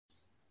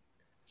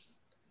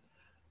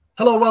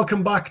Hello,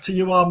 welcome back to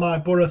You Are My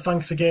Borough.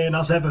 Thanks again,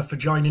 as ever, for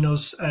joining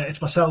us.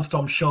 It's myself,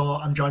 Dom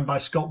Shaw. I'm joined by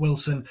Scott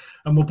Wilson,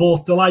 and we're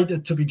both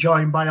delighted to be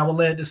joined by our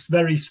latest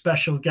very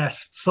special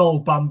guest,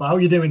 Sol Bamba. How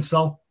are you doing,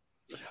 Sol?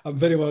 I'm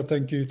very well,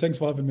 thank you. Thanks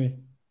for having me.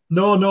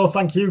 No,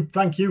 thank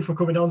you for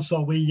coming on,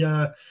 Sol. We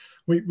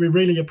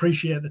really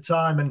appreciate the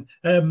time, and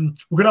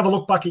we're going to have a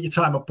look back at your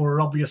time at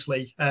Borough,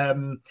 obviously,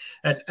 and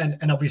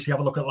obviously have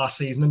a look at last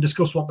season and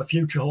discuss what the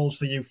future holds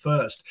for you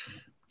first.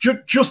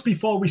 Just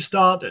before we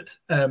started,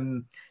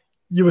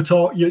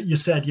 you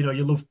said,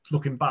 you loved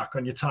looking back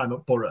on your time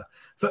at Borough.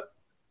 But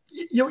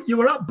you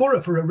were at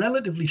Borough for a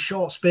relatively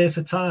short space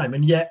of time,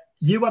 and yet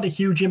you had a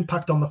huge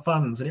impact on the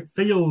fans. And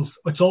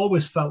it's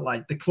always felt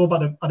like the club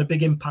had a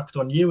big impact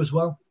on you as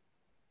well.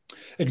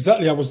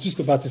 Exactly. I was just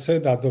about to say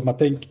that, Dom. I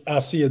think I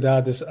see it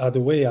this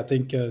other way. I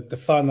think the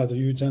fan has a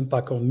huge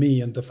impact on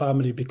me and the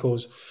family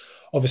because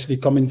obviously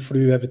coming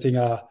through everything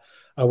I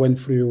went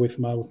through with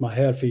my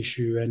health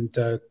issue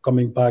and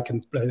coming back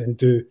and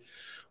do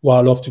what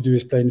I love to do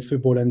is playing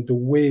football, and the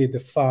way the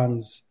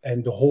fans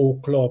and the whole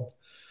club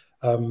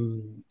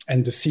and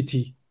the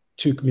city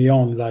took me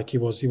on, like it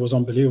was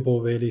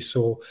unbelievable, really.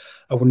 So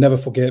I will never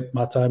forget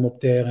my time up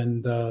there,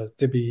 and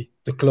the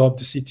club,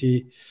 the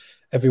city,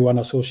 everyone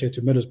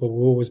associated with Middlesbrough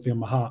will always be on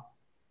my heart.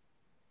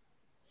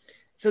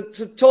 So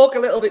talk a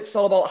little bit,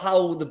 Sol, about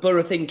how the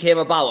Borough thing came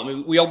about. I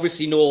mean, we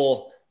obviously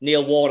know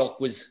Neil Warnock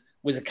was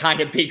a kind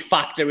of big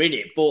factor in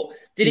it, but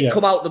did it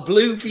come out the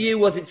blue for you?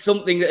 Was it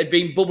something that had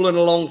been bubbling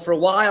along for a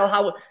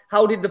while?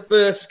 How did the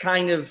first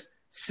kind of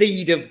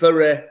seed of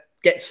Borough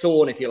get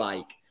sown, if you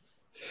like?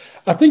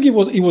 I think it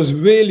was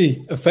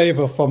really a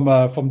favour from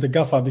the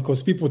gaffer,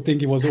 because people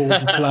think it was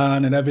already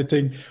planned and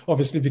everything,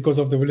 obviously because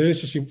of the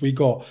relationship we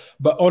got.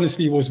 But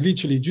honestly, it was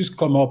literally just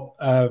come up,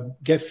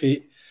 get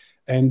fit,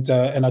 and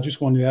I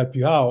just want to help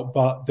you out.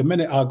 But the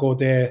minute I go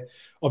there,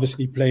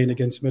 obviously playing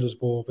against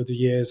Middlesbrough over the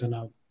years, and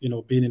I've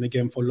been in the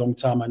game for a long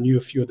time, I knew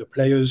a few of the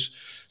players.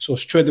 So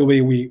straight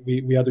away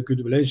we had a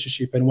good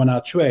relationship. And when I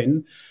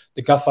trained,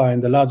 the gaffer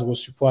and the lads were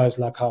surprised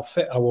like how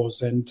fit I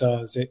was, and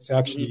they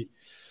actually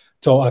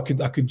thought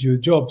I could do a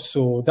job.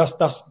 So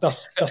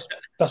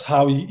that's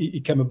how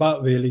it came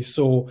about, really.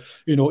 So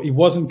it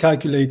wasn't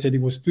calculated.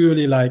 It was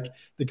purely like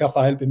the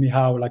gaffer helping me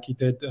out, like he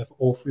did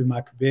all through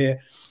my career.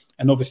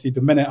 And obviously,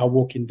 the minute I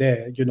walk in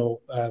there,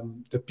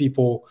 the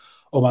people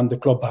around the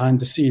club behind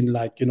the scene,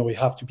 like, it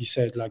have to be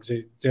said, like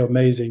they're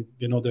amazing.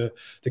 The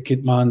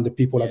kit man, the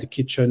people at the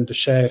kitchen, the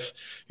chef,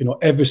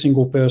 every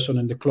single person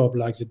in the club,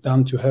 like they're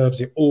down to earth.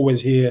 They're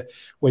always here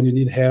when you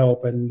need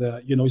help. And,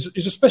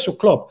 it's a special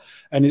club,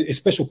 and it's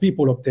special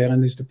people up there.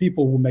 And it's the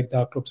people who make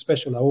that club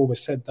special. I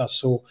always said that.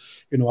 So,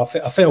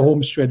 I felt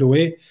home straight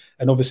away.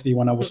 And obviously,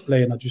 when I was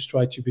playing, I just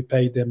tried to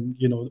repay them,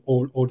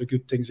 all the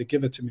good things they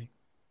give it to me.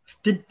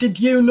 Did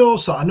you know,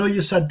 so I know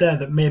you said there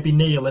that maybe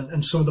Neil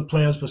and some of the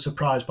players were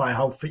surprised by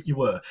how fit you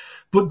were,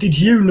 but did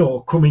you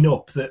know coming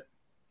up that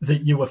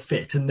you were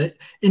fit, and that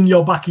in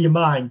your back of your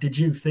mind, did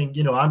you think,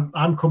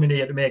 I'm coming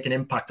here to make an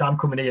impact, I'm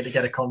coming here to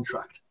get a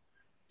contract?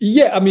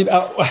 Yeah, I mean,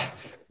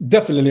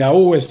 definitely. I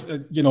always,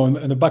 in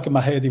the back of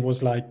my head, it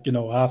was like,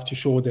 I have to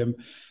show them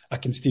I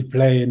can still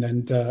play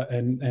and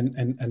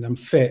I'm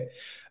fit.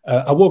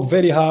 I worked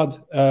very hard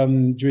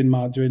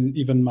during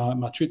even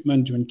my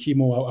treatment, during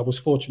chemo. I was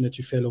fortunate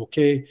to feel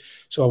okay,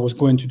 so I was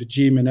going to the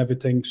gym and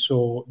everything.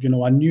 So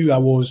I knew I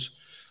was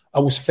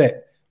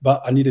fit,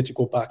 but I needed to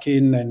go back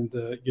in and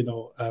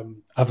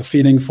have a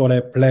feeling for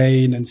that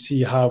playing and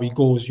see how it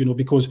goes.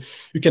 Because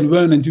you can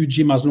run and do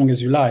gym as long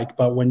as you like,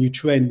 but when you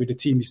train with the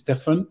team, it's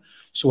different.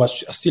 So I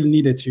still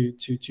needed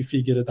to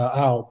figure that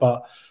out,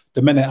 but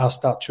the minute I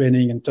start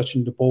training and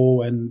touching the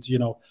ball, and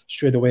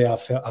straight away I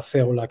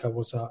felt like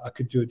I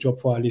could do a job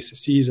for at least a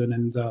season,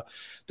 and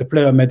the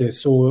player made it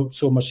so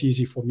much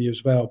easier for me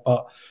as well.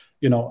 But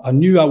I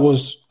knew I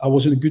was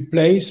in a good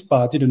place,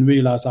 but I didn't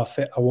realize how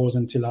fit I was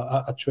until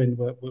I trained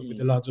with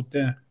the lads up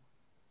there.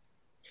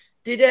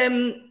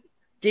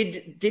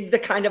 Did the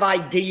kind of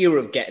idea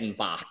of getting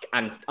back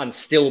and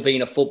still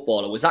being a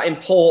footballer, was that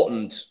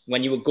important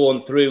when you were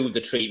going through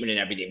the treatment and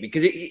everything?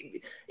 Because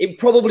it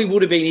probably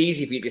would have been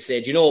easy for you to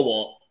say, do you know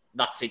what,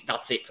 that's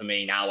it for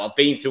me now. I've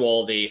been through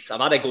all this. I've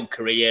had a good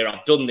career.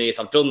 I've done this.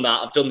 I've done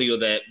that. I've done the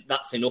other.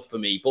 That's enough for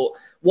me. But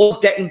was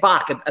getting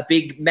back a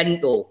big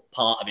mental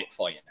part of it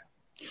for you?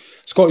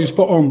 Scott, you're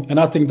spot on. And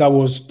I think that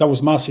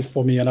was massive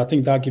for me. And I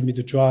think that gave me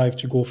the drive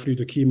to go through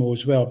the chemo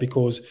as well,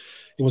 because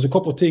there was a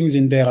couple of things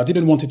in there. I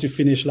didn't want it to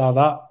finish like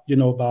that,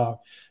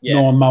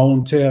 on my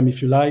own term,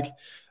 if you like.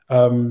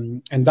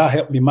 And that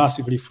helped me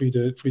massively through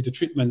the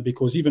treatment,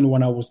 because even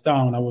when I was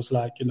down, I was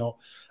like,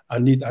 I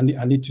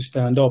need to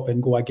stand up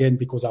and go again,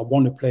 because I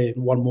want to play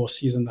one more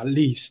season at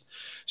least.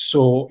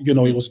 So,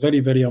 it was very,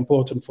 very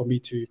important for me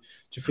to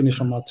finish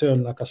on my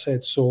turn, like I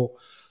said. So,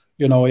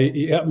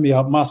 it helped me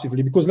out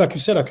massively, because like you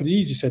said, I could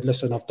easily said,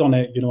 listen, I've done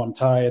it, I'm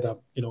tired,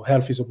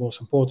 health is the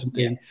most important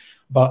thing.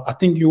 But I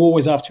think you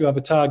always have to have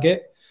a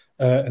target.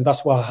 And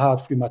that's what I had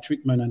through my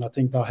treatment. And I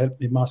think that helped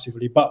me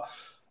massively. But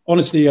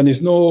honestly, and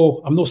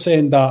I'm not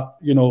saying that,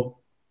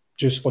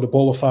 just for the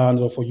Borough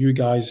fans or for you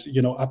guys,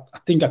 I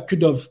think I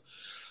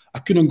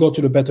couldn't go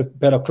to the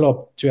better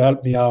club to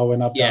help me out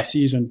and have that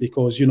season,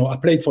 because I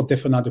played for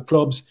different other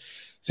clubs.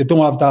 They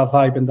don't have that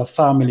vibe and the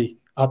family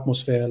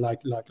atmosphere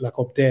like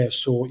up there.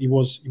 So it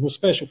was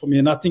special for me,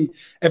 and I think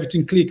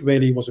everything clicked.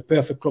 Really, it was a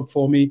perfect club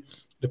for me.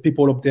 The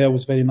people up there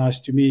was very nice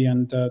to me,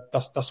 and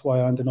that's why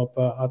I ended up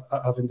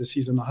having the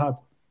season I had.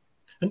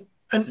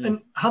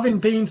 And having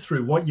been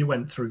through what you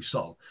went through,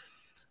 Sol,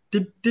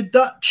 did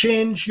that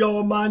change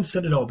your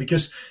mindset at all?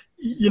 Because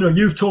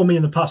you've told me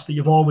in the past that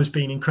you've always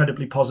been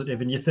incredibly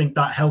positive, and you think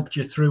that helped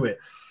you through it.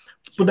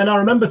 But then I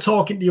remember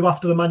talking to you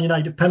after the Man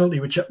United penalty,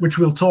 which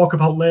we'll talk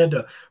about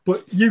later.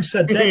 But you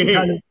said then,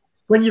 kind of,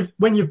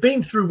 when you've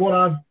been through what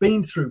I've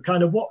been through,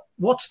 kind of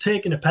what's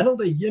taking a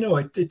penalty?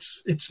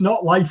 It's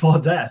not life or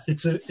death.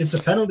 It's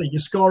a penalty. You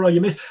score or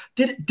you miss.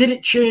 Did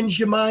it change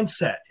your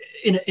mindset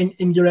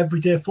in your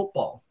everyday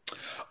football?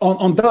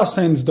 On that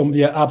sense, Dom,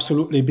 yeah,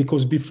 absolutely.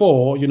 Because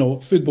before,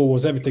 football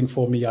was everything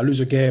for me. I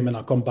lose a game and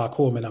I come back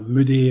home and I'm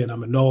moody and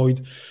I'm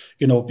annoyed,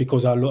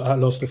 because I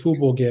lost the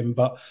football game.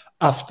 But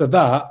after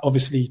that,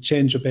 obviously,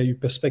 changed a bit your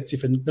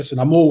perspective. And listen,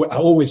 I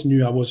always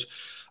knew I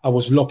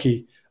was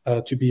lucky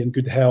to be in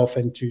good health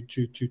and to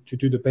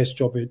do the best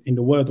job in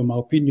the world, in my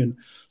opinion.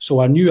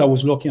 So I knew I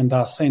was lucky in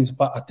that sense.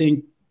 But I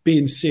think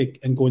being sick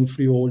and going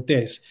through all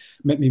this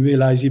made me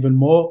realize even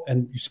more.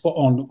 And you spot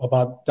on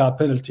about that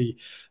penalty.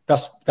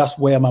 That's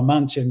where my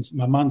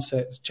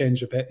mindset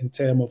changed a bit in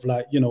terms of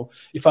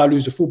if I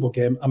lose a football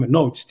game, I'm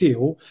annoyed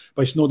still,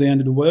 but it's not the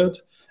end of the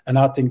world. And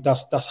I think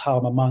that's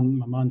how my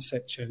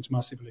mindset changed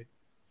massively.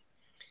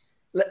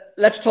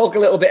 Let's talk a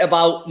little bit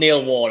about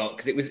Neil Warnock,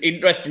 because it was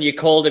interesting you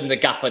called him the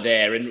gaffer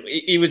there, and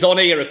he was on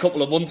here a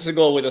couple of months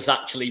ago with us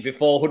actually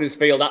before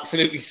Huddersfield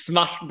absolutely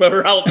smashed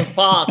Borough out the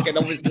park, and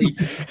obviously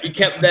he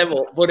kept them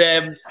up. But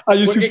are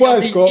you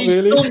surprised, Scott?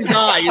 He's some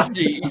guy, isn't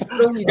he? He's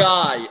some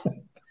guy.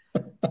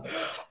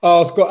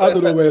 Oh, Scott, I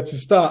don't know where to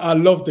start. I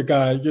love the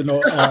guy.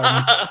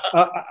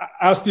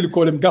 I still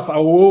call him Gaffer. I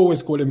will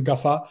always call him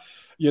Gaffer.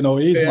 He's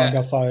my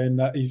Gaffer,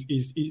 and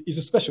he's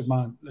a special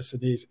man. Listen,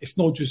 it's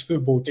not just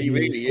football to me.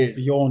 Really it's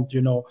beyond,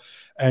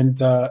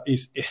 and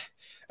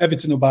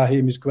everything about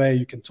him is great.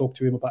 You can talk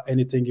to him about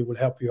anything. He will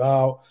help you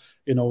out.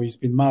 He's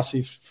been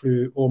massive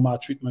through all my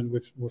treatment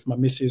with my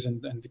missus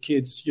and the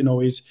kids.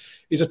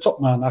 He's a top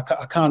man. I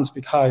can't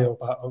speak higher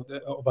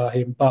about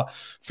him. But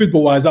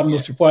football-wise, I'm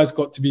not surprised,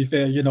 Scott, to be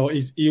fair.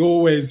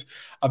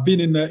 I've been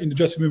in the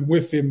dressing room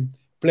with him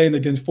playing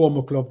against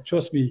former club.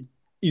 Trust me,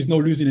 he's not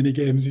losing any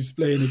games. He's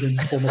playing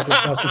against his former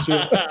club, that's for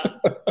sure.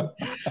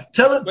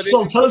 Tell us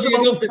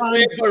about the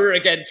time. Borough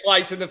again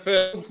twice in the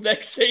first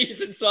next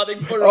season. So I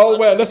think.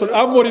 Listen,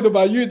 I'm worried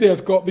about you there,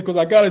 Scott, because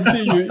I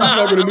guarantee you he's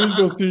not going to lose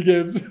those 2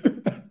 games.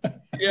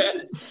 Yeah.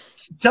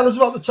 Tell us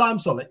about the time,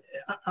 Solly.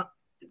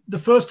 The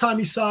first time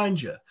he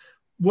signed you,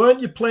 weren't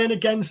you playing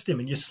against him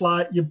and you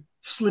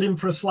slid in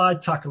for a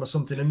slide tackle or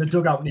something in the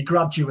dugout, and he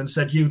grabbed you and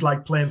said you'd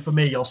like playing for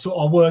me,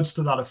 or words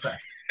to that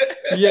effect?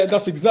 Yeah,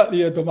 that's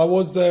exactly it. I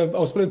was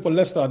playing for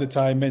Leicester at the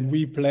time, and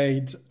we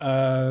played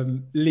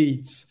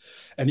Leeds,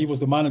 and he was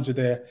the manager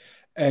there.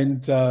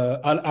 And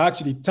I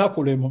actually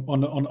tackled him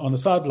on the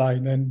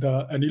sideline,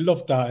 and he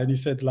loved that. And he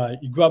said,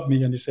 he grabbed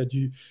me and he said,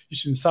 you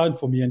shouldn't sign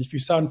for me. And if you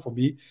sign for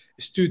me,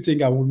 it's 2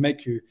 things I will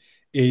make you: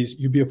 is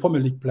you'll be a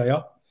Premier League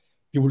player,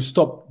 you will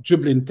stop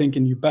dribbling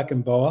thinking you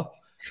Beckenbauer,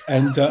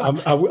 and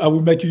I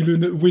will make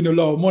you win a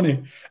lot of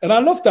money. And I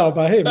loved that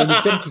about him. And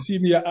he came to see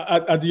me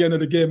at the end of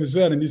the game as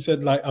well. And he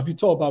said, have you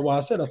thought about what I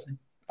said? I said,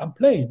 I'm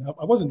playing.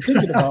 I wasn't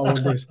thinking about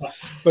all this.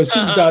 But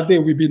since that day,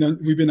 we've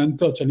been in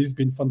touch, and he's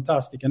been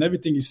fantastic. And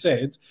everything he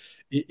said,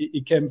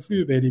 it came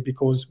through really,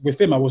 because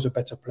with him, I was a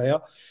better player,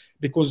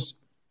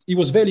 because he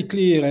was very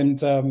clear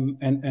and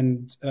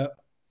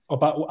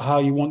about how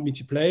he wanted me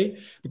to play.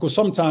 Because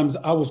sometimes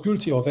I was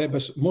guilty of it,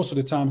 but most of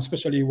the time,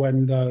 especially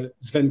when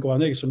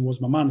Sven-Göran Eriksson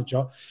was my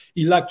manager,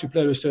 he liked to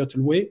play a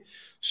certain way.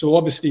 So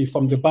obviously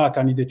from the back,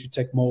 I needed to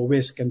take more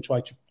risk and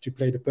try to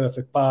play the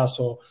perfect pass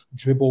or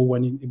dribble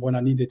when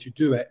I needed to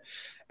do it.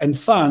 And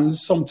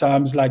fans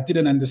sometimes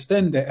didn't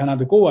understand that and had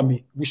to go at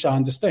me, which I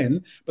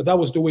understand. But that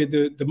was the way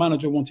the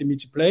manager wanted me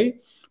to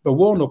play. But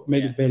Warnock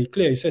made it very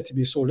clear. He said to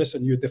me, so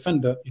listen, you're a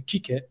defender, you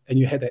kick it and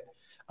you head it.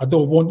 I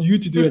don't want you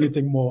to do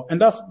anything more. And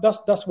that's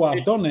what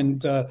I've done.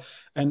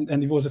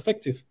 And it was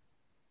effective.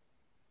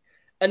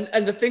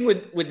 And the thing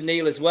with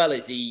Neil as well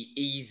is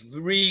he's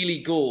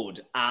really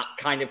good at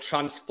kind of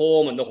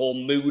transforming the whole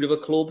mood of a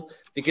club.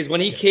 Because when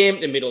he came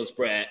to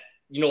Middlesbrough,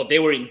 they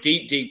were in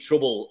deep, deep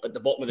trouble at the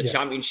bottom of the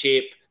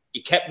Championship.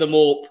 He kept them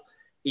up.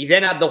 He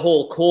then had the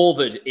whole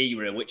COVID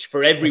era, which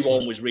for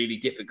everyone was really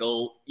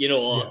difficult.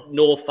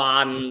 No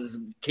fans,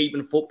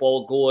 keeping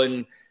football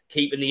going,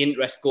 keeping the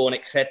interest going,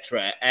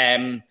 etc.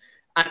 And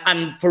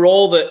for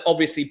all that,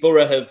 obviously,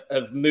 Borough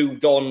have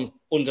moved on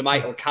under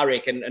Michael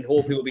Carrick and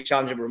hopefully will be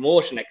challenging for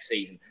promotion next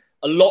season.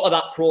 A lot of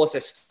that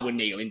process with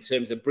Neil in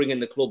terms of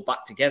bringing the club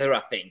back together, I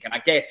think. And I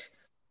guess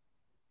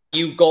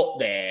you got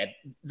there,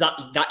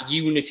 that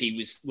unity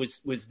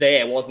was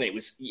there, wasn't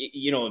it?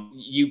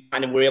 You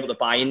kind of were able to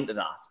buy into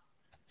that.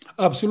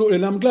 Absolutely,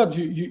 and I'm glad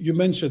you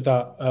mentioned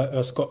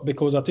that, Scott,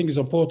 because I think it's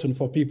important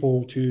for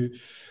people to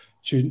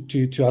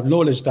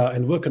acknowledge that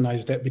and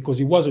recognize that, because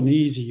it wasn't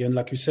easy. And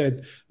like you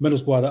said,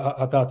 Middlesbrough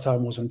at that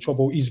time was in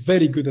trouble. He's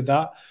very good at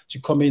that,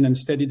 to come in and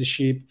steady the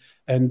ship,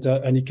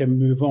 and he can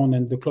move on,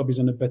 and the club is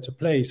in a better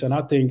place. And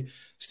I think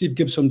Steve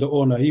Gibson, the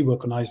owner, he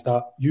recognized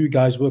that. You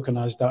guys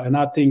recognized that. And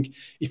I think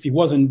if he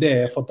wasn't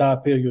there for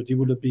that period, it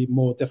would have been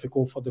more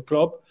difficult for the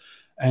club.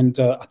 And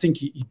I think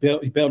he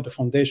built the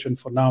foundation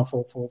for now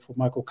for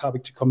Michael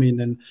Carrick to come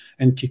in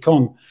and kick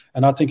on.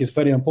 And I think it's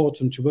very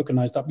important to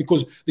recognize that,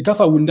 because the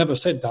gaffer would never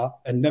said that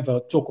and never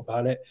talk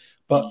about it.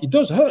 But it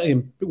does hurt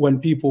him when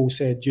people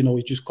said,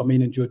 you just come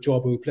in and do a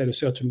job, or he played a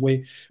certain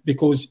way,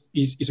 because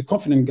he's a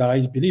confident guy,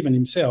 he's believing in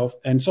himself.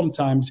 And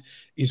sometimes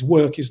his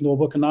work is not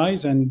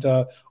recognized. And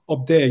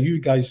up there,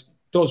 you guys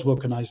does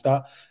recognize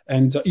that.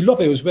 And he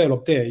loved it as well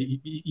up there.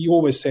 He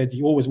always said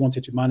he always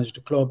wanted to manage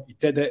the club. He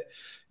did it.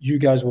 You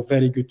guys were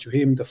very good to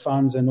him, the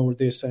fans and all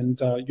this. And,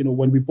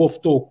 when we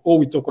both talk, all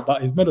we talk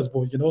about is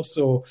Middlesbrough,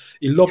 so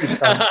he loved his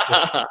time.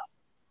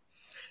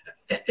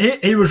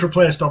 He was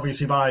replaced,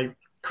 obviously, by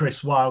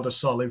Chris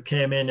Wilder-Sol, who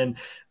came in,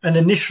 and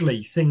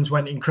initially things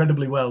went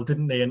incredibly well,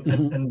 didn't they?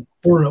 And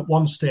Borough at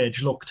one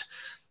stage looked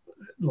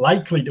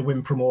likely to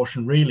win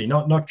promotion, really,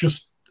 not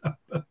just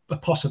a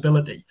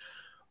possibility.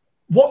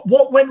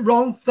 What went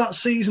wrong that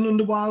season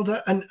under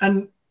Wilder?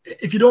 And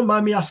if you don't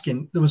mind me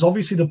asking, there was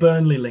obviously the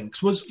Burnley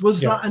links. Was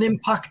that an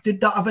impact? Did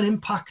that have an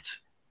impact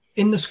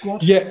in the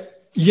squad?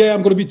 Yeah,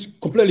 I'm going to be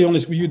completely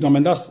honest with you, Dom,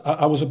 and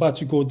I was about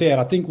to go there.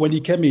 I think when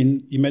he came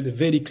in, he made it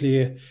very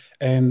clear,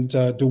 and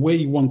the way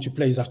he wanted to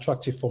play is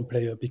attractive for a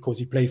player, because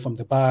he played from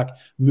the back,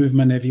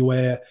 movement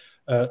everywhere.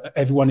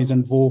 Everyone is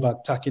involved,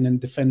 attacking and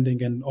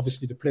defending, and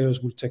obviously the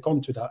players will take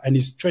on to that. And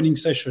his training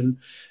session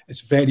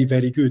is very,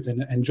 very good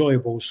and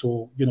enjoyable.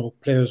 So,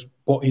 players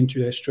bought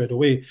into it straight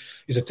away.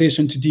 His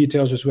attention to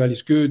details as well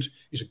is good.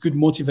 He's a good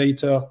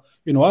motivator.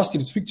 I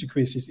still speak to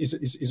Chris.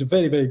 He's a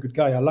very, very good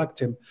guy. I liked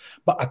him.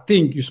 But I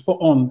think you spot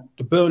on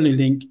the Burnley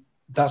link.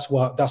 That's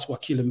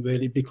what killed him,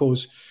 really,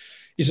 because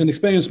he's an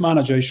experienced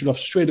manager. He should have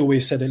straight away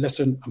said,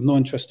 listen, I'm not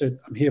interested.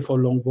 I'm here for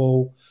a long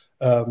ball.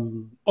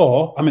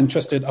 Or I'm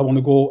interested, I want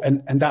to go,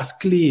 and that's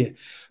clear.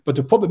 But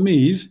the problem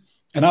is,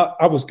 and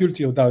I was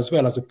guilty of that as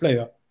well as a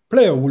player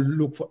will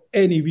look for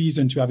any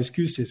reason to have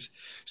excuses.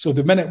 So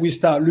the minute we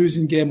start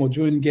losing game or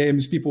drawing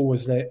games, people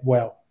was like,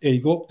 well, there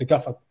you go, the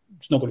gaffer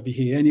is not going to be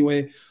here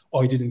anyway,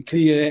 or he didn't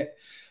clear it.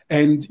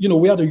 And,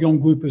 we had a young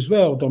group as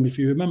well, Dom, if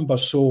you remember.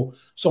 So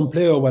some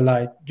players were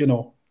like, don't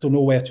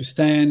know where to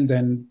stand.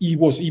 And he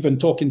was even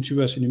talking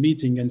to us in a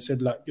meeting and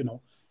said, like,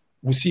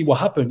 we'll see what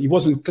happened. It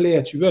wasn't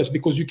clear to us,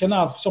 because you can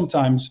have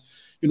sometimes,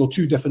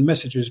 two different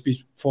messages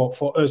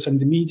for us and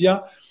the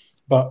media,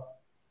 but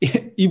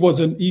he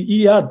wasn't.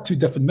 He had two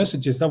different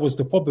messages. That was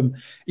the problem.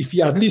 If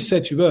he at least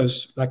said to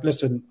us, like,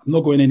 listen, I'm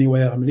not going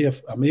anywhere. I'm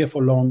here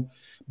for long,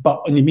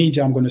 but in the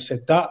media, I'm going to say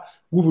that,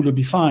 we will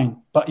be fine.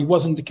 But it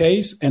wasn't the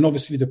case, and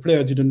obviously the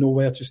player didn't know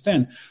where to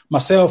stand.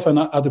 Myself and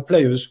other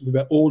players, we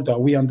were older.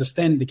 We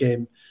understand the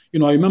game.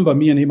 I remember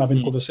me and him having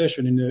a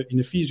conversation in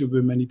the physio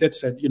room, and he did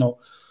said,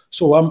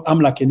 so I'm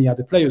like any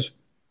other players.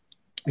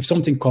 If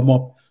something come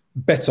up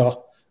better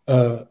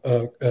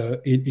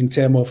in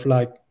terms of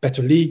like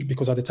better league,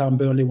 because at the time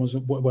Burnley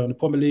were in the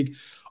Premier League,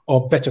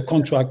 or better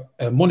contract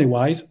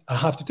money-wise, I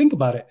have to think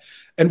about it.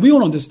 And we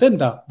all understand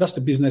that. That's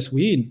the business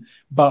we're in.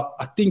 But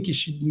I think he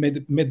should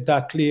made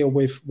that clear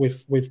with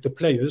the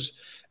players,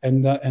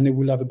 and it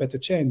will have a better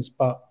chance.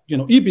 But,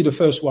 he'd be the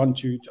first one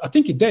to I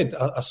think he did.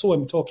 I saw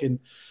him talking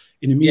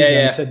in the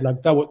media and said,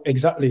 like, that was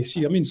exactly,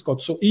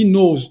 Scott. So he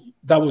knows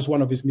that was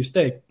one of his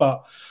mistakes.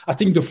 But I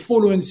think the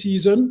following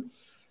season,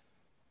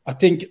 I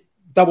think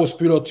that was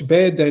put to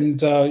bed,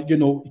 and,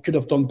 he could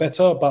have done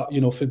better. But,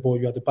 football,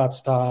 you had a bad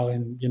start,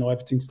 and,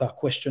 everything started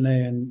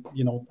questioning, and,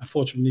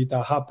 unfortunately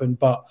that happened.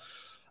 But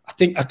I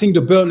think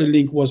the Burnley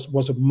link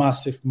was a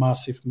massive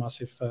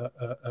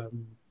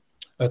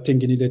thing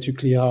he needed to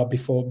clear out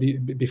before,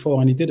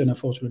 and he didn't,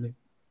 unfortunately.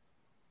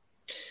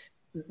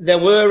 There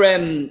were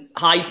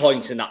high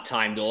points in that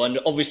time, though, and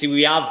obviously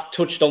we have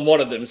touched on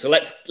one of them. So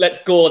let's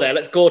go there.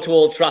 Let's go to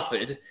Old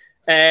Trafford.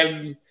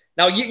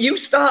 Now you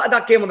started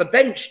that game on the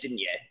bench, didn't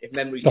you? If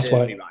memory serves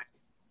me right,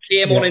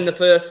 came on in the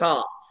first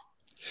half.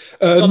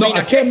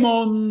 I came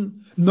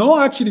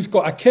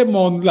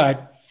on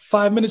like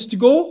 5 minutes to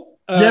go.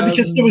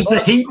 Because there was the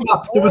heat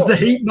map. There was the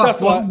heat map.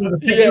 That's wasn't there? The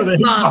picture of the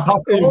heat map.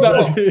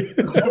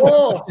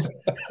 Exactly.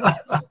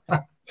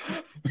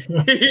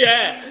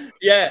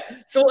 Yeah.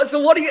 So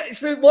what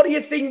are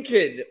you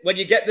thinking when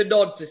you get the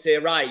nod to say,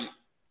 right,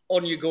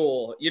 on you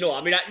go?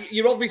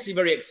 You're obviously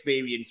very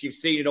experienced. You've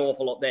seen an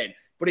awful lot then,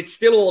 but it's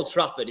still Old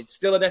Trafford. It's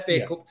still an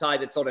FA Cup tie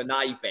that's on a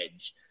knife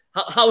edge.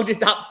 How did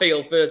that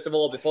feel, first of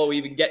all, before we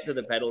even get to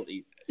the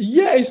penalties?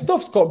 Yeah, it's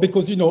tough, Scott,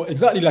 because,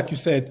 exactly like you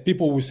said,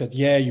 people always said,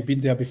 yeah, you've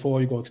been there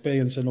before, you got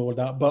experience and all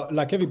that. But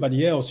like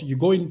everybody else, you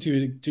go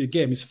into a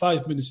game, it's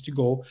 5 minutes to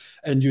go,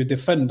 and you're a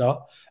defender,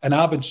 and I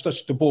haven't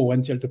touched the ball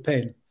until the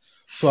pen.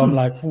 So I'm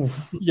like,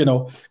 oof,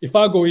 if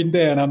I go in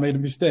there and I made a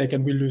mistake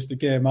and we lose the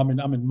game, I'm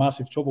in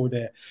massive trouble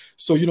there.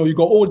 So, you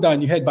got all that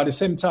in your head. But at the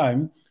same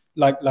time,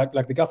 like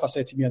the gaffer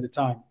said to me at the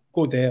time,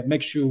 go there,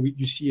 make sure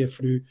you see it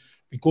through.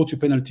 We go to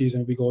penalties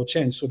and we go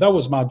change. So that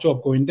was my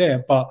job going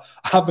there. But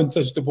I haven't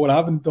touched the ball. I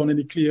haven't done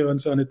any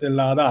clearance or anything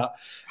like that.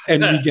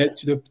 And we get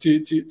to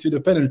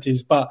the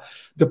penalties. But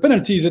the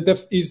penalties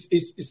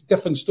is a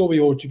different story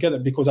altogether,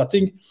 because I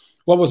think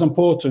what was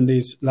important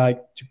is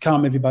like to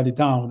calm everybody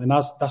down. And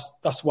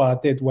that's what I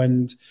did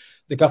when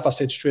the gaffer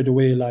said straight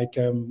away, like,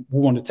 we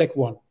want to take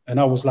one. And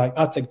I was like,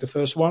 I'll take the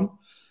first one.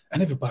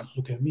 And everybody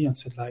looked at me and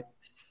said, like,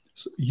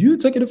 so you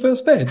taking the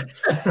first pen?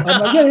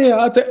 I'm like, yeah,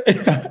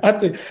 I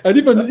take. And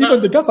even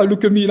the gaffer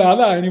looked at me like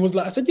that, and he was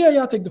like, I said, yeah,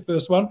 I'll take the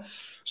first one.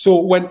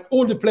 So when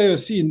all the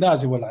players seeing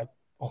that, they were like,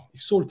 oh,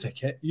 if Saul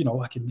take it,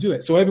 I can do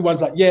it. So everyone's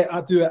like, yeah,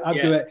 I'll do it,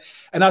 do it.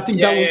 And I think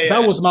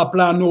that was my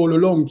plan all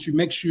along, to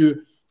make sure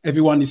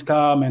everyone is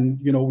calm and,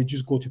 we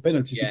just go to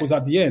penalties. Because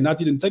at the end, I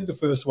didn't take the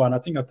first one. I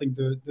think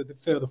the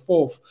third or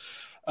fourth.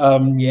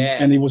 And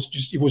it was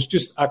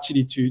just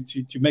actually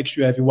to make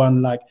sure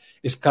everyone like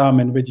is calm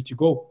and ready to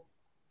go.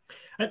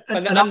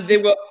 And they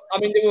were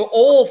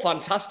all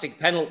fantastic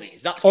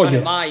penalties. That's kind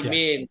of my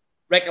main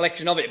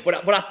recollection of it.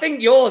 But I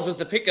think yours was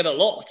the pick of the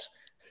lot.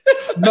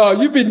 No,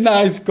 you've been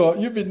nice, Scott.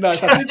 You've been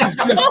nice. I think it's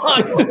just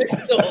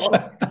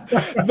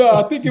no,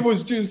 I think it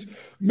was just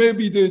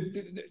maybe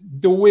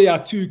the way I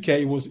took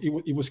it.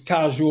 It was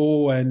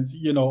casual, and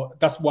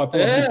that's why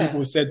probably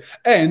people said.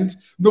 And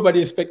nobody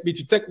expect me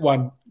to take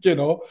one,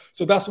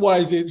 So that's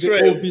why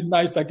they all been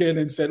nice again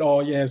and said,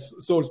 "Oh yes,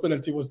 Saul's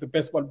penalty was the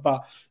best one."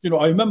 But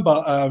I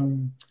remember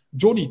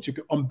Johnny took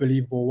an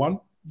unbelievable one.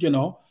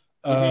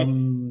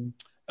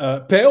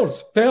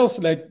 Pales,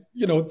 like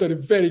did a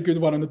very good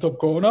one on the top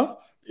corner.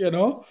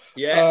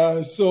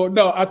 So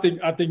no, I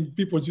think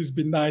people just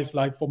been nice,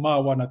 like for my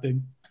one, I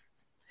think.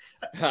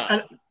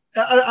 And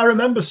I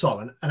remember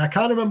Solon, and I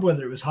can't remember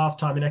whether it was half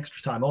time and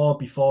extra time or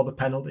before the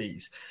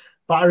penalties,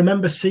 but I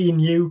remember seeing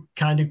you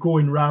kind of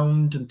going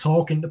round and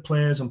talking to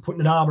players and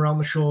putting an arm around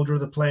the shoulder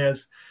of the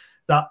players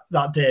that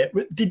day.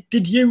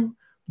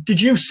 Did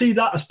you see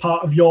that as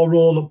part of your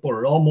role at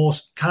Borough,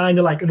 almost kind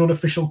of like an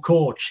unofficial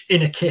coach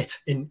in a kit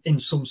in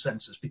some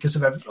senses, because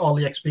of all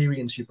the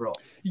experience you brought?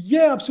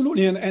 Yeah,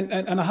 absolutely.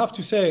 And I have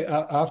to say,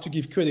 I have to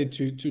give credit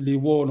to Lee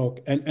Warnock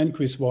and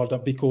Chris Wilder,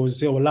 because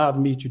they allowed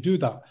me to do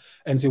that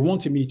and they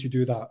wanted me to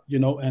do that,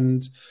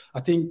 and I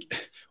think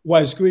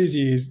what is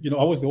crazy is,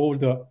 I was the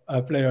older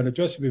player in the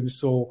dressing room.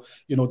 So,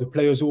 the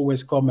players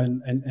always come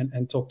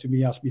and talk to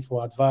me, ask me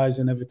for advice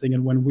and everything.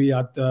 And when we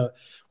had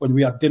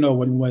dinner,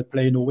 when we were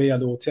playing away at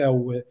the hotel,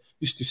 we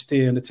used to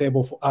stay on the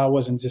table for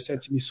hours, and just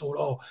said to me,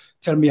 so,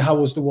 tell me, how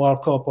was the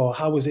World Cup, or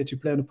how was it to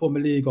play in the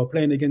Premier League or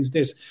playing against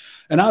this?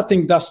 And I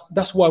think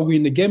that's why we're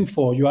in the game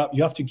for. You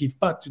have to give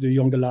back to the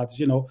younger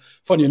lads.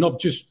 Funny enough,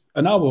 just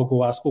an hour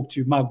ago, I spoke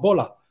to Mark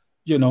Boller,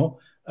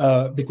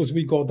 because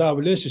we got that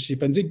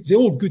relationship, and they're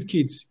all good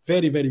kids,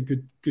 very, very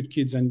good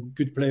kids and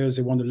good players.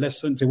 They want to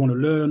listen, they want to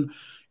learn,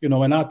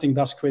 and I think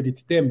that's credit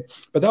to them.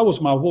 But that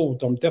was my role,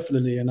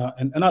 definitely, and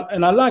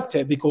I liked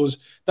it, because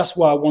that's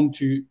why I want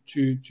to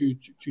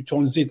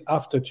transit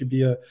after to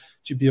be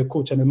a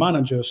coach and a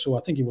manager. So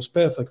I think it was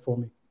perfect for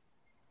me.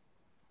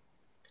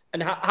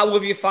 And how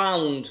have you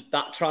found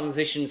that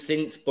transition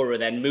since Borough,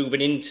 then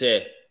moving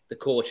into the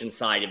coaching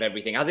side of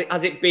everything?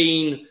 Has it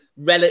been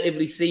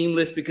relatively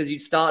seamless because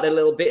you'd started a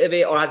little bit of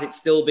it, or has it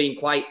still been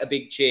quite a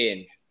big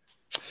change?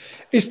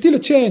 It's still a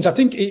change. I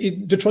think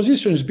the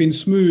transition has been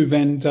smooth,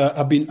 and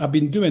I've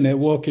been doing it,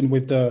 working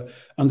with the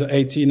under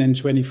 18 and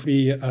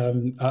 23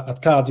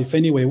 at Cardiff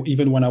anyway,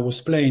 even when I was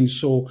playing.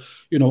 So,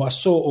 I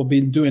sort of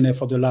been doing it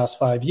for the last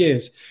 5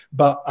 years.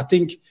 But I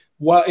think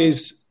what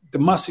is the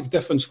massive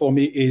difference for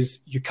me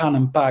is you can't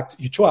impact,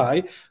 you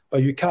try,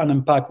 but you can't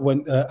impact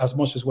when as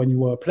much as when you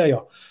were a player.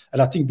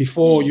 And I think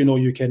before,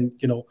 you can,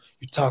 you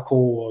tackle,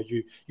 or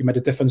you made a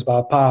difference by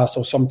a pass,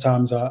 or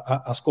sometimes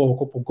I score a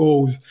couple of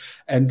goals,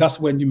 and that's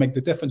when you make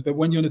the difference. But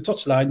when you're on the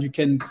touchline, you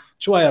can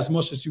try as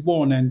much as you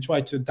want and try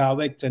to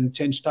direct and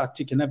change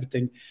tactic and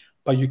everything,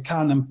 but you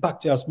can't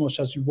impact it as much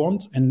as you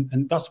want.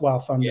 And that's why I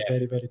found it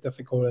very, very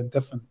difficult and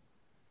different.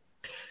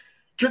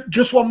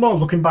 Just one more,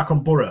 looking back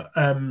on Borough.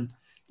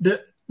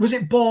 Was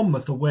it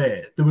Bournemouth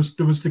away? There was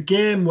the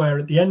game where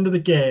at the end of the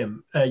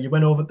game, you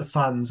went over to the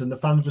fans, and the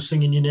fans were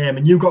singing your name,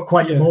 and you got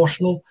quite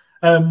emotional.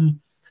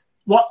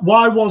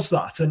 Why was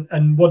that,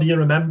 and what do you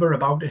remember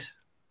about it?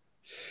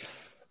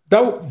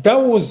 That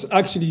was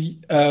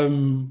actually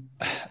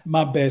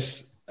my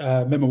best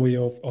memory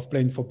of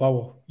playing for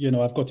Borough.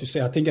 I've got to say,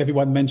 I think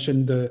everyone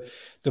mentioned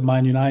the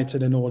Man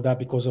United and all that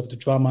because of the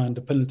drama and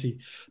the penalty,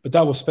 but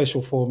that was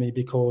special for me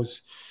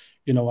because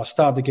I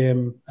started the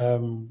game.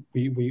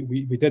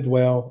 We did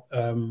well.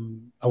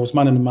 I was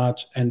man in the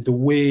match, and the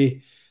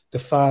way the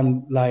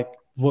fan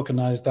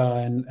recognized that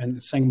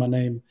and sang my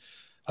name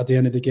at the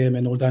end of the game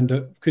and all that.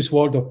 And Chris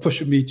Wilder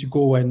pushed me to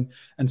go and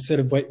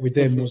celebrate with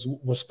them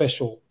was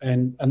special.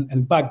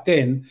 And back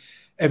then,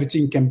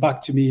 everything came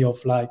back to me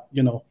of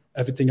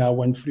everything I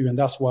went through, and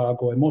that's why I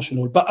got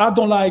emotional. But I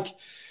don't like.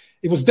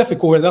 It was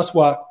difficult, and that's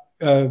why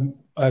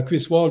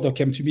Chris Wilder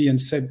came to me and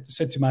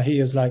said to my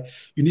ears, like,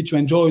 you need to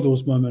enjoy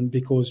those moments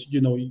because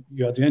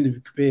you're at the end of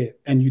your career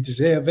and you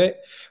deserve it.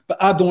 But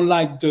I don't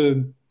like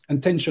the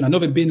intention. I've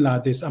never been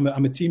like this. I'm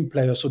a team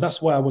player, so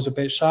that's why I was a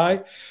bit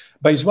shy.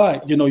 But it's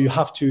right, you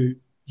have to,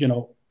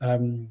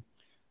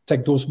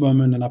 take those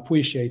moments and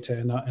appreciate it,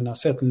 and I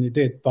certainly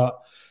did. But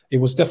it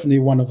was definitely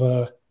one of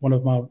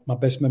my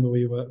best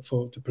memories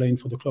to playing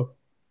for the club.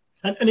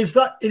 And is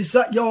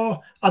that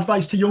your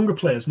advice to younger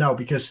players now?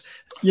 Because,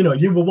 you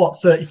were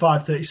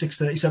 35, 36,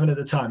 37 at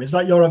the time. Is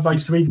that your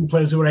advice to even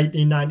players who are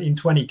 18, 19,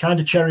 20? Kind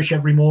of cherish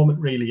every moment,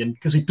 really, and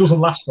because it doesn't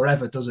last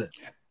forever, does it?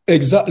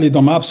 Exactly,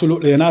 Dom,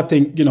 absolutely. And I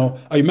think,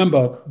 I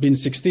remember being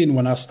 16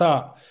 when I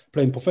started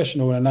playing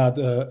professional, and I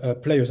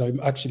had players,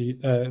 actually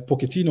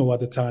Pochettino at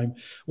the time,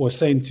 was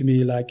saying to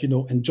me, like,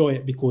 enjoy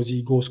it because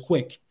he goes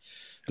quick.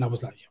 And I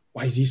was like,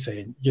 why is he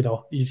saying,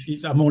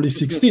 I'm only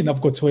 16,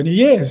 I've got 20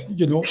 years,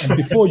 and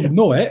before you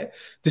know it,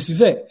 this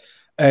is it.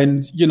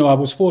 And, I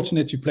was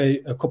fortunate to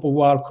play a couple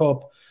World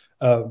Cup,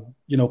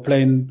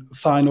 playing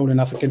final in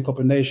African Cup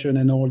of Nations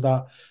and all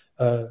that,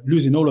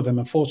 losing all of them,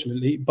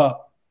 unfortunately.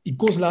 But it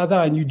goes like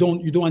that, and you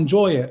don't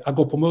enjoy it. I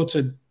got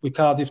promoted with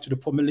Cardiff to the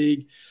Premier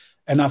League,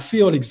 and I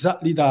feel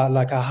exactly that,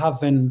 like I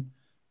haven't,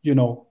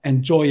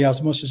 enjoyed it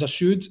as much as I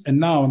should. And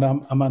now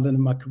I'm at the end of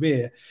my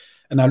career,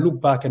 and I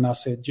look back and I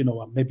said,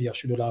 maybe I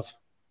should have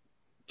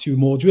 2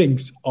 more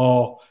drinks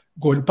or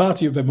go and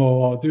party with them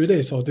or do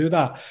this or do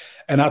that.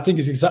 And I think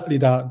it's exactly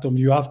that, Dom.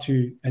 You have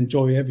to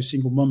enjoy every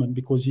single moment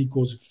because it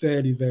goes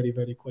very, very,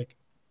 very quick.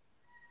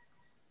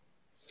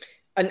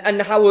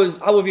 And how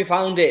have you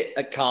found it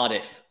at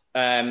Cardiff?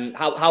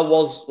 How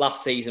was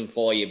last season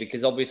for you?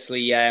 Because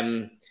obviously,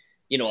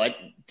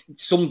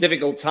 some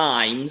difficult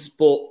times,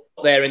 but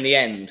there in the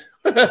end.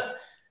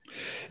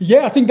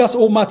 Yeah, I think that's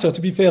all matter,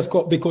 to be fair,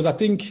 Scott, because I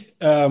think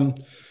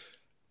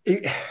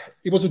it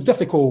was a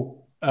difficult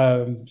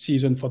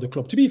season for the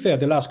club. To be fair,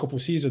 the last couple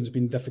of seasons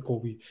been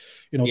difficult.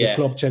 The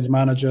club changed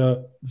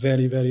manager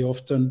very, very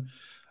often.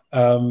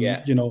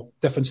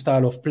 Different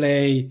style of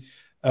play.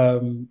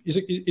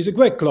 It's a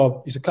great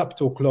club. It's a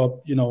capital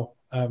club.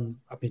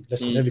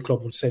 Listen, every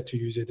club would say to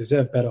you they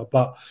deserve better,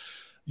 but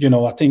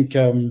I think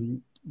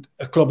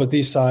a club of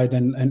this side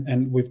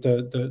and with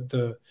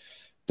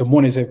the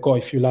monies they've got,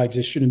 if you like,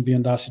 they shouldn't be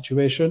in that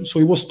situation.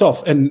 So it was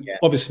tough. And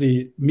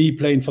obviously, me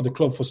playing for the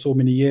club for so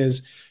many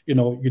years, you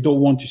don't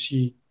want to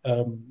see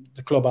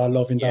the club I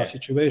love in that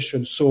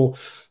situation. So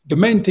the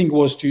main thing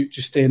was to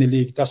stay in the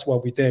league. That's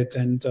what we did.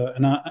 And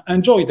I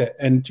enjoyed it.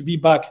 And to be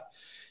back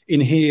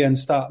in here and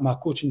start my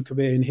coaching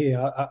career in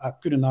here, I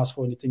couldn't ask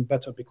for anything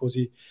better because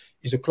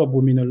it's a club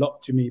will mean a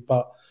lot to me.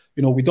 But,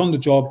 we've done the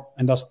job,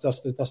 and that's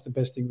the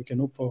best thing we can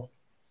hope for.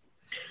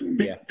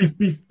 Yeah.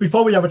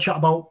 Before we have a chat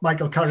about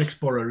Michael Carrick's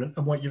Borough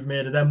and what you've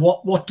made of them,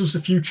 what does the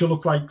future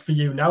look like for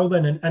you now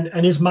then,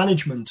 and is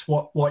management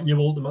what you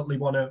ultimately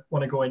want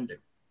to go into?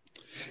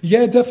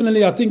 Yeah,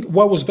 definitely. I think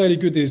what was very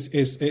good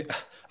is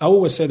I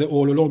always said it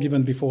all along,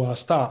 even before I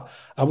start.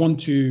 I want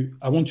to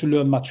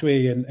learn my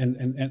trade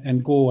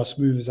and go as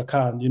smooth as I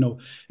can.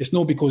 It's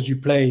not because you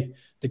play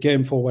the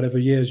game for whatever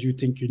years you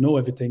think you know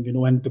everything.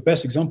 And the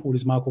best example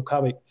is Michael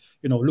Carrick.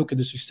 Look at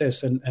the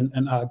success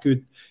and how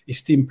good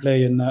his team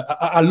play. And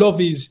I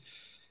love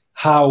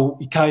how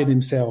he carried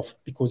himself,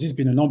 because he's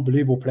been an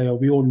unbelievable player.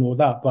 We all know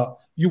that, but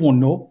you won't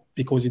know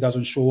because he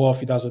doesn't show off.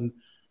 He doesn't,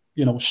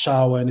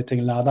 shower,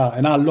 anything like that.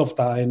 And I love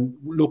that. And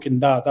looking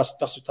that's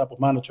the type of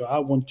manager I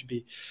want to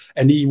be.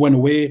 And he went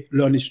away,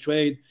 learned his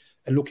trade,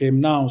 and look at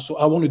him now. So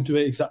I want to do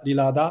it exactly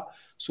like that.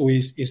 So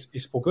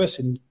he's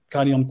progressing,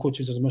 carrying on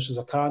coaches as much as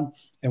I can.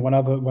 And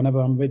whenever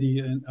I'm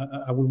ready,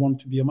 I will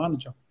want to be a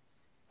manager.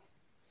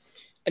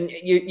 And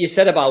you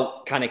said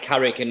about kind of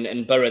Carrick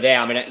and Borough there.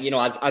 I mean,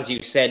 as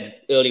you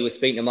said earlier with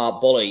speaking to Mark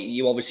Bully,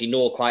 you obviously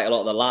know quite a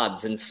lot of the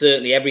lads. And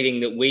certainly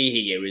everything that we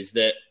hear is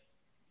that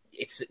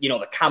it's,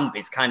 the camp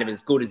is kind of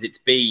as good as it's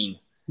been.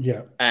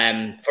 Yeah.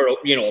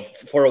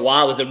 For a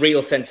while, there's a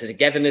real sense of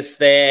togetherness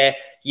there.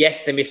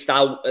 Yes, they missed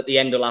out at the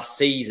end of last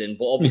season,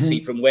 but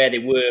obviously from where they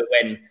were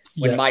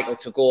when Michael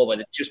took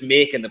over, just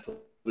making the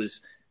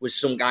was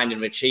some kind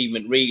of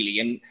achievement, really.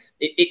 And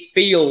it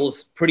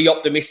feels pretty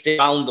optimistic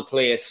around the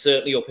place,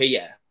 certainly up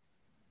here.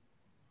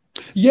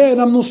 Yeah,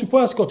 and I'm not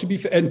surprised, Scott, to be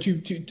fair, and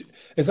to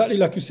exactly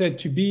like you said,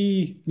 to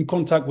be in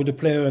contact with the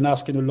player and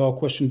asking a lot of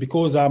questions,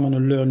 because I'm on a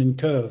learning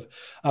curve,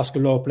 ask a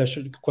lot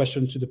of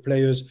questions to the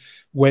players.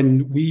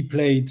 When we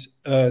played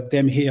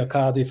them here at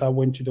Cardiff, I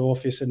went to the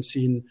office and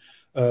seen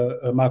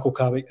Michael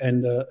Carrick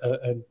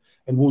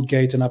and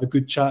Woodgate and have a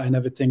good chat and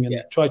everything,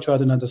 and try to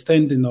have an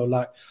understanding of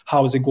like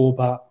how they go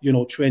about,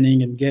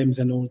 training and games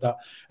and all that.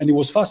 And it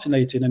was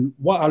fascinating. And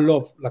what I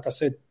love, like I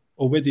said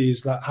already,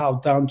 is like how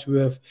down to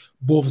earth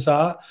both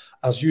are.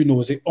 As you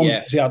know, they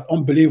have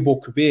unbelievable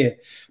career,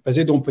 but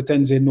they don't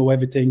pretend they know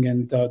everything.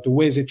 And the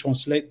way they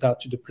translate that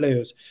to the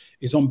players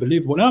is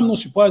unbelievable. And I'm not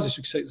surprised the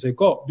success they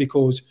got,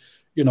 because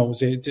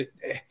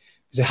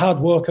they're hard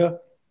worker,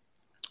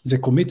 they're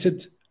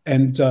committed,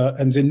 and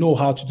they know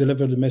how to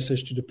deliver the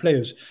message to the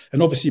players.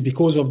 And obviously,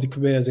 because of the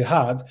careers they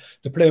had,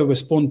 the player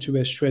respond to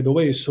it straight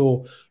away.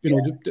 So,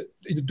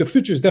 the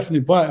future is definitely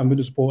bright on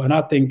Middlesbrough. And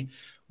I think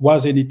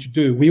what they need to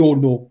do, we all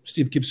know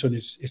Steve Gibson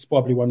is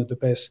probably one of the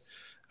best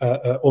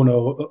owner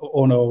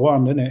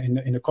around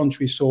in the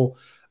country. So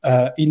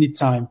he need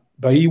time.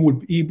 But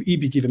he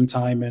be given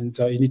time, and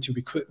he need to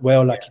recruit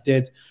well like he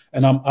did.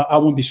 And I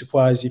won't be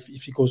surprised if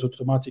he goes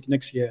automatic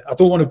next year. I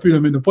don't want to put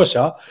him in the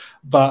pressure,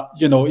 but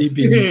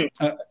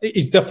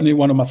he's definitely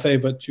one of my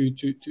favourite to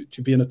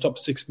be in the top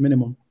 6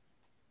 minimum.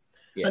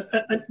 Yeah.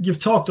 And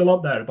you've talked a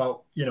lot there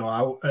about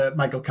how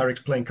Michael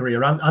Carrick's playing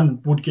career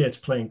and Woodgate's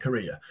playing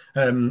career.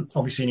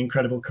 Obviously, an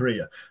incredible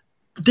career.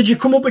 Did you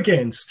come up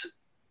against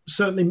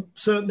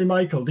certainly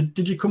Michael?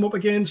 Did you come up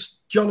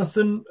against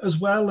Jonathan as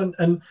well?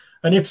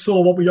 And if so,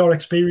 what were your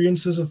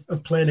experiences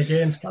of playing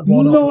against?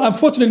 No,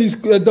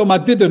 unfortunately, Dom, I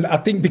didn't. I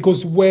think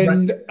because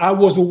when I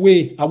was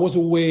away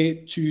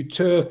to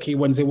Turkey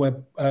when they were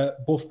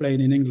both playing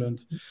in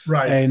England.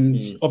 Right.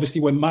 And obviously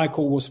when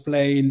Michael was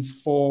playing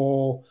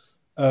for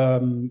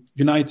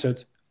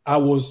United, I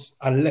was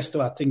at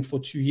Leicester, I think, for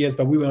 2 years,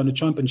 but we were on the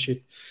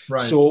championship. Right.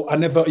 So I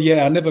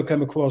never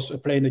came across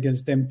playing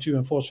against them too,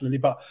 unfortunately.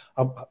 But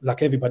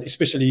like everybody,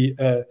 especially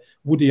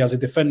Woody as a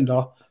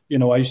defender,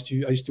 I used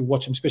to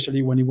watch him,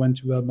 especially when he went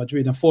to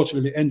Madrid.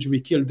 Unfortunately,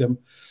 injury killed him.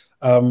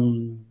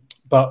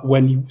 But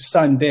when he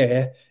signed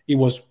there, he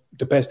was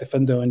the best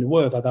defender in the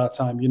world at that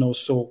time.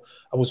 So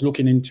I was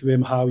looking into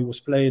him, how he was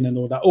playing and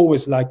all that.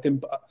 Always liked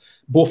him,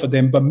 both of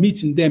them. But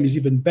meeting them is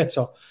even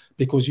better,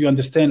 because you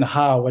understand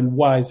how and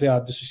why they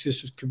had the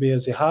successful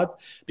careers they had,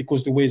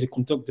 because the way they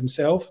conduct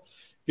themselves,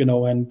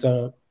 and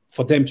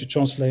for them to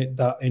translate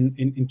that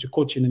into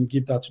coaching and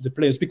give that to the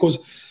players. Because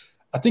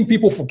I think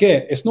people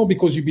forget, it's not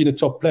because you've been a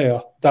top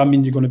player that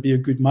means you're going to be a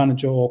good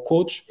manager or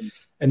coach.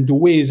 And the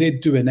way they're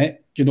doing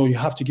it, you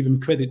have to give them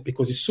credit,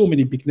 because there's so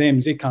many big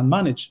names they can't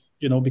manage,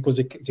 because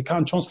they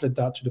can't translate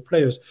that to the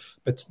players.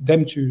 But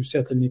them two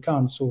certainly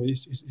can. So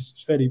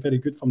it's very, very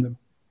good from them.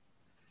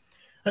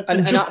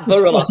 And at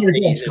Borough last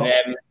season,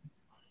 I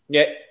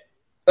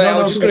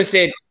was just going to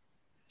say,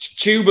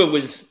 Tuba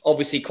was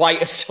obviously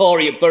quite a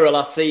story at Borough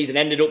last season,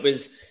 ended up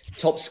as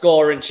top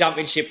scorer and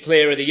Championship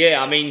Player of the Year.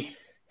 I mean,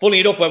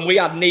 funny enough, when we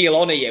had Neil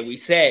on here, we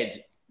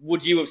said,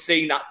 would you have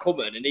seen that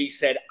coming? And he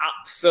said,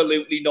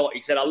 absolutely not. He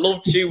said, I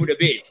love Tuba a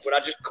bit, but I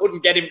just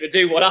couldn't get him to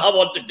do what I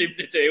wanted him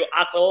to do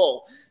at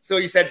all. So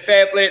he said,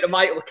 fair play to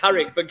Michael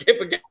Carrick for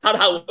getting that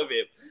out of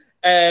him.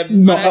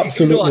 No,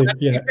 absolutely.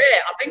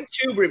 I think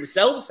Tuba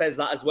himself says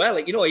that as well.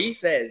 He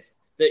says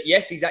that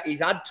yes, he's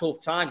had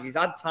tough times. He's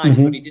had times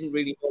when he didn't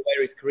really know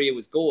where his career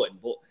was going.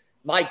 But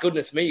my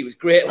goodness me, he was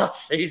great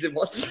last season,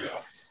 wasn't he?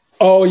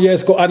 Oh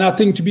yes, and I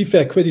think, to be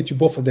fair, credit to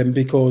both of them,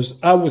 because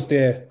I was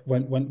there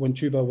when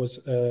Tuba was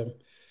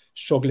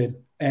struggling,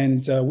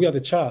 and we had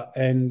a chat,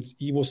 and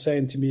he was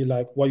saying to me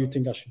like, "What do you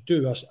think I should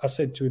do?" I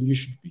said to him,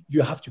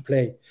 "You have to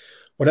play.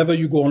 Whatever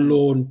you go on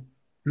loan,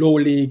 low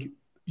league,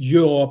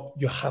 Europe,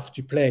 you have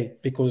to play,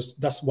 because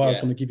that's what's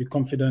going to give you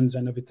confidence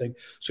and everything."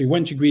 So he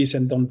went to Greece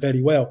and done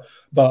very well.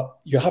 But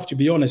you have to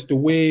be honest, the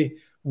way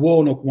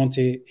Warnock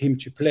wanted him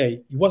to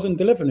play, he wasn't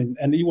delivering,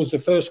 and he was the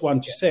first one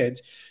to say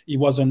it. He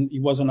wasn't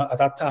at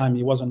that time.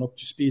 He wasn't up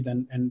to speed,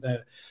 and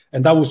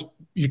that was,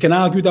 you can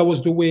argue that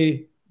was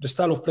the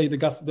style of play the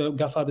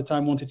Gaffer at the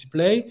time wanted to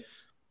play.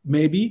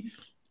 Maybe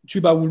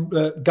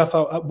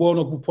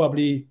Warnock would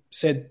probably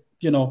said,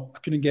 I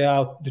couldn't get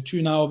out the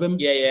tune out of him.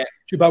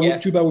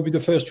 Tuba would be the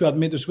first to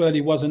admit as well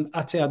he wasn't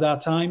at it at that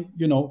time,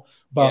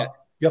 but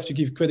you have to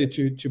give credit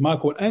to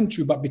Michael and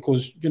Tuba,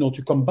 because,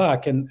 to come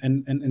back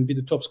and be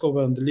the top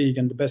scorer in the league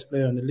and the best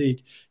player in the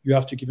league, you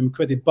have to give him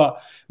credit. But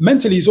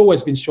mentally, he's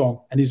always been strong,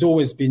 and he's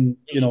always been,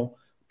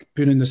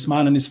 putting a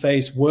smile on his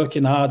face,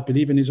 working hard,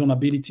 believing in his own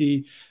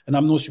ability. And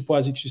I'm not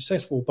surprised he's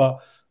successful. But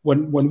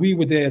when we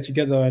were there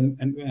together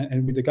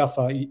and with the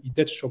Gaffer, he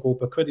did struggle,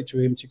 but credit to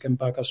him to come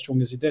back as strong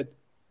as he did.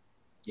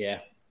 Yeah.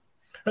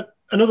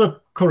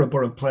 Another current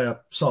Borough player,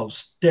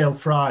 Dale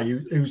Fry,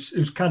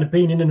 who's kind of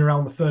been in and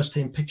around the first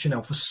team picture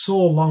now for so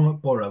long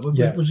at Borough.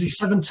 Was he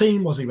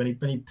 17? Was he when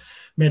he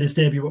made his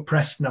debut at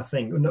Preston? I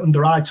think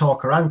under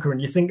iTalk or Anchor.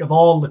 And you think of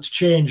all that's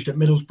changed at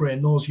Middlesbrough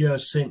in those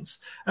years since.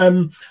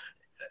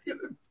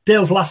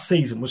 Dale's last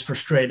season was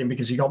frustrating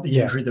because he got the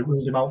injury that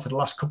ruled him out for the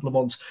last couple of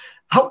months.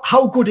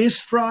 How good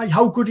is Fry?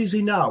 How good is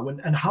he now?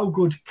 And how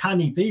good can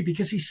he be?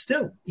 Because he's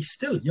still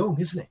young,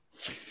 isn't he?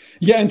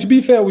 Yeah, and to be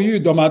fair with you,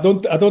 Dom, I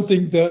don't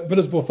think the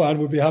Middlesbrough fan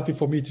would be happy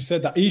for me to say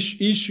that. He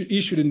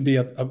shouldn't be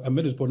at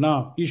Middlesbrough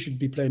now. He should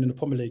be playing in the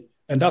Premier League.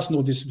 And that's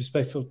no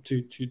disrespectful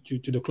to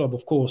the club,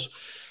 of course.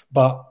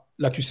 But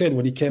like you said,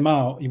 when he came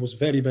out, he was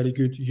very, very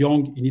good.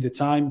 Young, he needed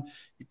time.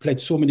 He played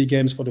so many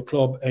games for the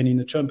club and in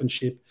the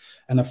Championship.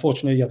 And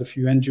unfortunately, he had a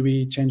few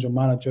injuries, change of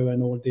manager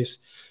and all this.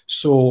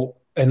 So,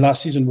 and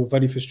last season was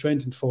very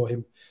frustrating for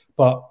him.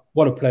 But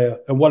what a player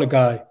and what a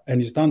guy. And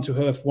he's down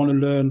to earth, want to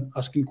learn,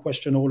 asking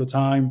questions all the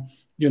time.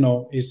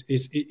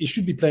 He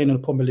should be playing in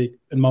the Premier League,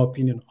 in my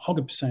opinion,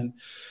 100%.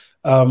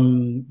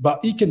 But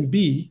he can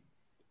be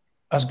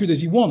as good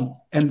as he want,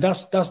 and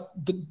that's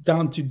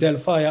down to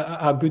Delphi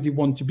how good he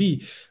want to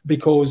be,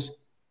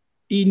 because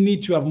he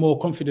need to have more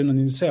confidence in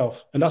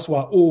himself, and that's why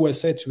I always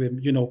said to him,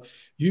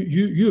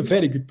 you're a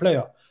very good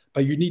player,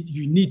 but you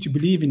need to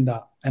believe in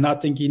that, and I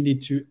think he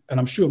need to, and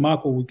I'm sure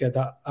Marco will get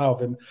that out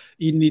of him.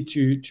 He need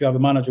to have a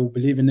manager who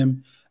believe in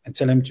him and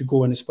tell him to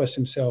go and express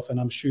himself, and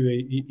I'm sure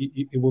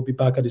he will be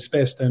back at his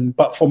best.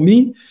 But for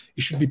me,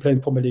 he should be playing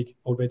Premier League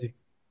already.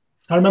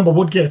 I remember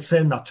Woodgate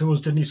saying that to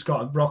us, didn't he,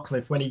 Scott, at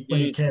Rockcliffe, when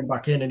he came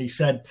back in, and he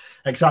said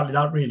exactly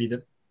that, really,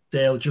 that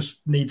Dale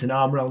just needs an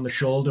arm around the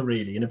shoulder,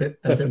 really, and a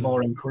bit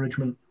more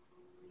encouragement.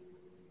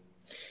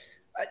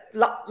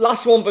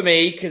 Last one for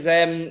me, because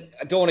I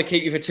don't want to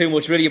keep you for too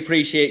much. Really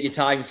appreciate your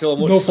time so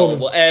much. No problem.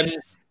 But, I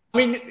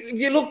mean, if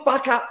you look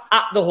back at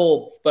the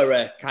whole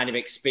Borough kind of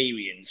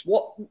experience,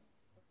 what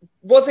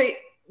was it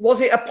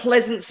a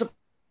pleasant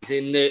surprise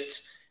in that?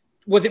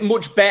 Was it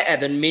much better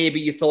than maybe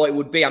you thought it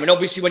would be? I mean,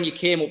 obviously, when you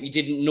came up, you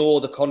didn't know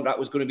the contract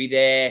was going to be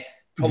there.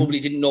 Probably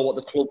didn't know what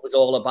the club was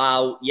all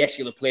about. Yes,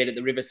 you'll have played at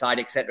the Riverside,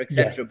 etc.,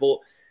 etc. Yeah.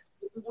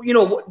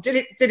 But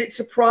did it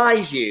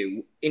surprise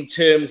you in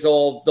terms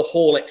of the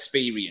whole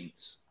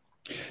experience?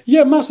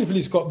 Yeah,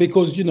 massively, Scott.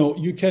 Because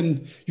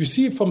you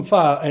see it from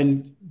far,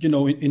 and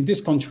in this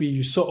country,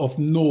 you sort of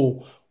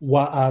know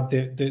what are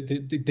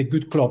the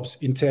good clubs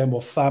in terms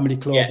of family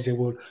clubs.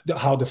 Yeah.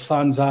 How the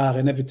fans are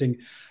and everything.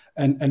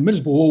 And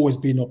Middlesbrough always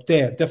been up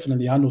there,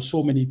 definitely. I know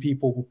so many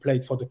people who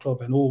played for the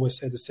club and always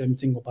said the same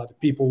thing about the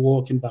people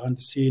working behind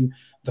the scene,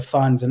 the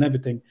fans and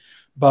everything.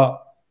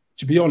 But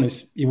to be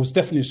honest, it was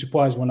definitely a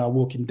surprise when I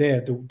walked in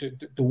there,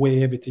 the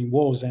way everything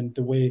was and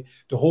the way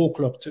the whole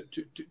club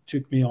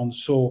took me on.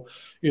 So,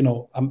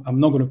 I'm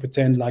not going to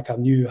pretend like I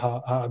knew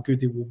how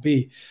good it would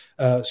be.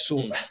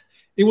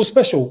 It was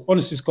special,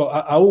 honestly,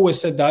 Scott. I always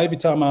said that every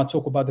time I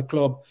talk about the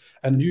club,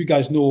 and you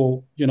guys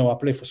know, I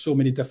play for so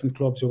many different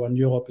clubs around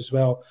Europe as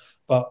well.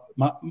 But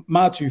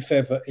my two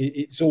favourite,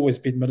 it's always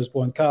been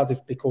Middlesbrough and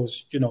Cardiff,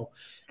 because,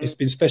 it's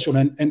been special.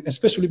 And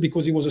especially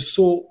because it was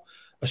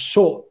a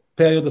short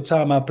period of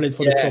time I played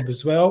for the club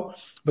as well.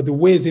 But the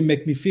ways it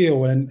make me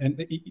feel, and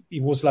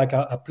it was like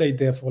I played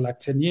there for like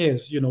 10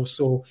 years,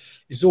 so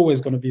it's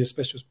always going to be a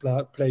special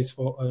place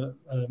for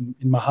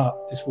in my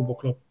heart, this football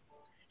club.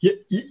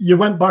 You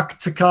went back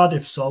to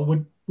Cardiff,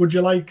 Sol. Would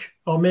you like,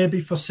 or maybe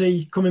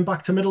foresee, coming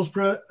back to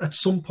Middlesbrough at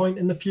some point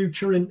in the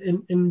future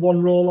in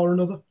one role or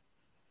another?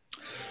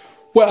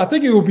 Well, I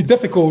think it will be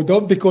difficult,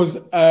 though, because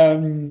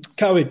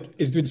Carrick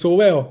is doing so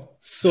well.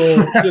 So,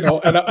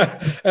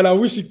 and I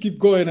wish he'd keep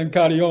going and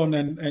carry on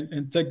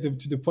and take them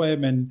to the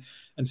Prem and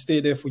stay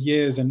there for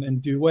years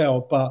and do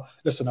well. But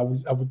listen, I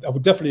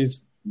would definitely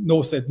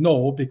said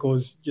no,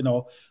 because,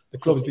 the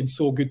club's been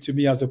so good to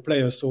me as a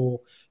player.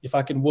 So if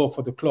I can work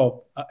for the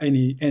club at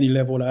any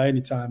level at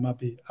any time, I'll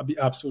be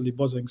absolutely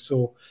buzzing.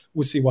 So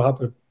we'll see what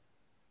happens.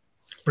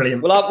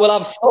 Brilliant. We'll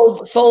have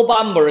Sol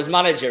Bamba as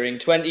manager in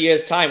 20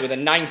 years' time with a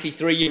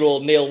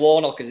 93-year-old Neil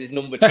Warnock as his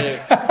number 2.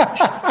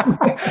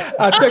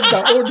 I take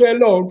that all day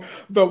long,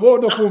 but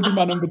Warnock won't be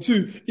my number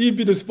 2. He'd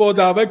be the sport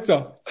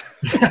director.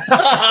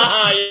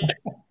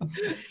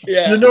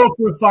 Yeah.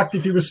 For a fact,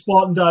 if he was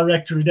sporting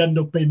director, he'd end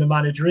up being the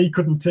manager. He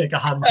couldn't take a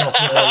hands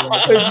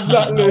off.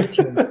 Exactly.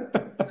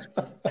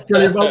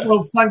 Brilliant.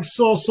 Well, thanks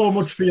so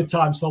much for your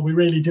time, Sol. We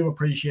really do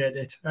appreciate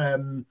it.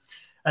 And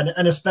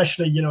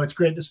especially, it's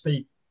great to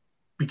speak,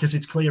 because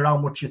it's clear how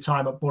much your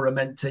time at Borough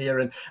meant to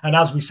you. And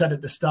as we said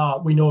at the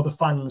start, we know the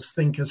fans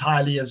think as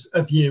highly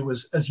of you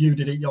as you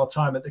did at your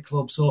time at the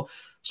club. So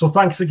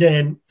thanks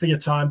again for your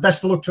time.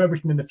 Best of luck to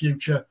everything in the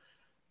future.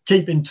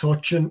 Keep in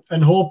touch,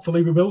 and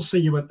hopefully we will see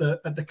you at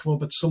the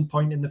club at some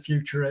point in the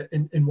future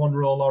in one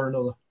role or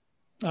another.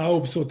 I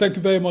hope so. Thank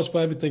you very much for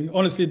everything.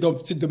 Honestly,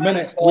 the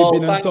minute we've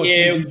been in touch,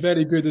 you've been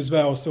very good as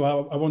well. So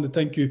I want to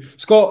thank you.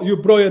 Scott,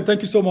 you're brilliant. Thank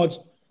you so much.